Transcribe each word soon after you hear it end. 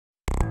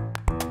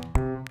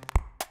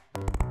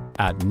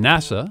At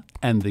NASA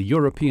and the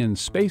European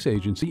Space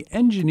Agency,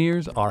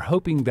 engineers are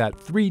hoping that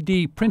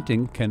 3D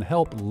printing can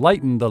help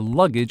lighten the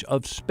luggage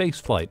of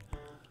spaceflight.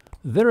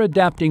 They're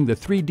adapting the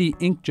 3D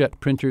inkjet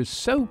printers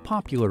so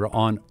popular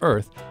on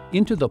Earth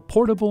into the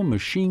portable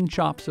machine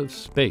shops of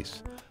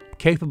space,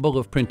 capable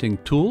of printing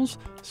tools,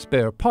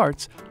 spare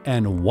parts,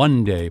 and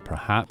one day,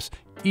 perhaps,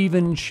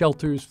 even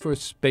shelters for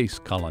space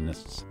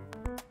colonists.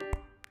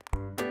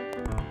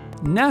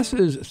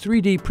 NASA's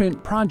 3D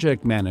print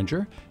project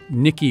manager,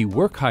 Nikki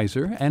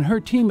Werkheiser, and her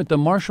team at the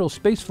Marshall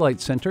Space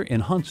Flight Center in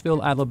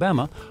Huntsville,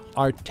 Alabama,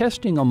 are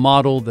testing a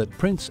model that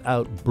prints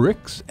out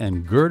bricks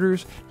and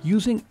girders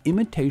using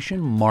imitation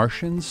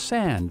Martian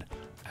sand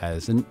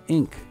as an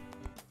ink.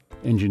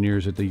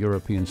 Engineers at the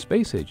European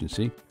Space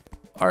Agency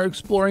are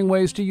exploring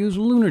ways to use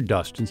lunar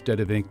dust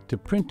instead of ink to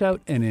print out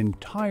an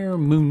entire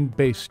moon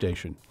base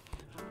station.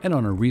 And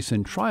on a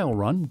recent trial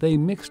run, they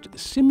mixed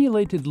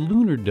simulated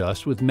lunar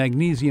dust with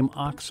magnesium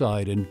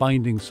oxide and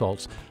binding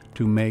salts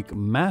to make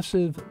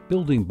massive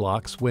building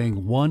blocks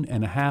weighing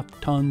 1.5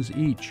 tons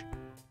each.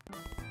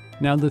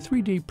 Now, the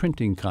 3D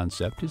printing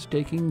concept is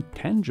taking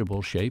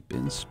tangible shape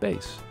in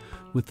space,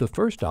 with the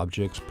first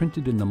objects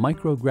printed in the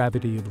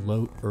microgravity of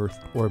low Earth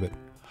orbit.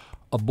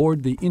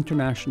 Aboard the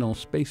International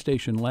Space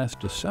Station last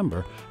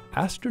December,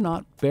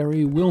 astronaut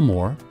Barry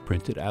Wilmore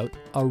printed out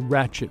a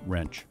ratchet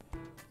wrench.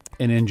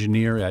 An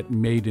engineer at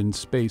Made in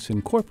Space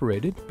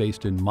Incorporated,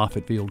 based in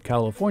Moffatfield,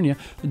 California,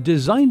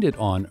 designed it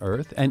on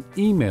Earth and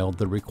emailed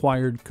the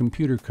required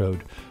computer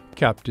code.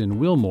 Captain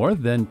Wilmore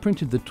then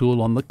printed the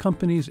tool on the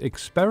company's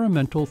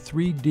experimental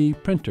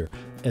 3D printer,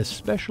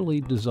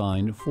 especially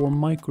designed for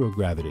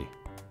microgravity.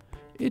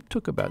 It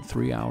took about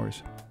 3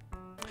 hours.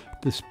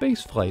 The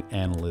spaceflight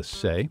analysts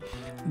say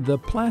the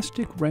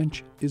plastic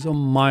wrench is a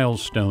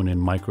milestone in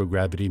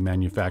microgravity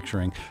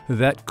manufacturing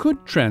that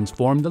could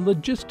transform the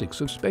logistics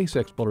of space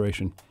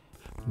exploration.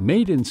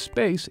 Made in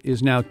Space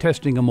is now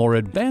testing a more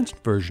advanced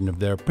version of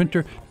their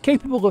printer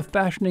capable of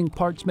fashioning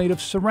parts made of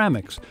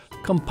ceramics,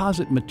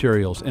 composite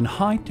materials, and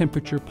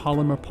high-temperature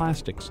polymer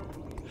plastics.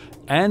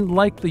 And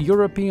like the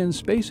European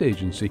Space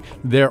Agency,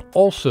 they're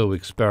also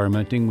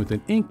experimenting with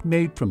an ink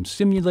made from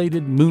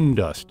simulated moon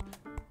dust.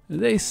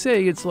 They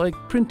say it's like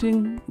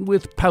printing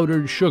with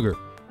powdered sugar.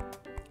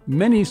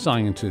 Many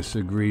scientists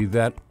agree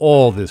that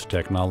all this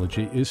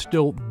technology is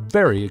still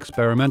very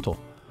experimental.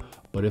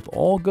 But if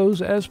all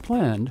goes as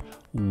planned,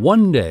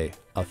 one day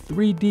a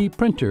 3D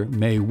printer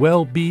may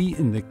well be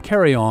in the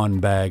carry-on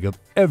bag of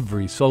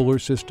every solar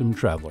system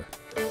traveler.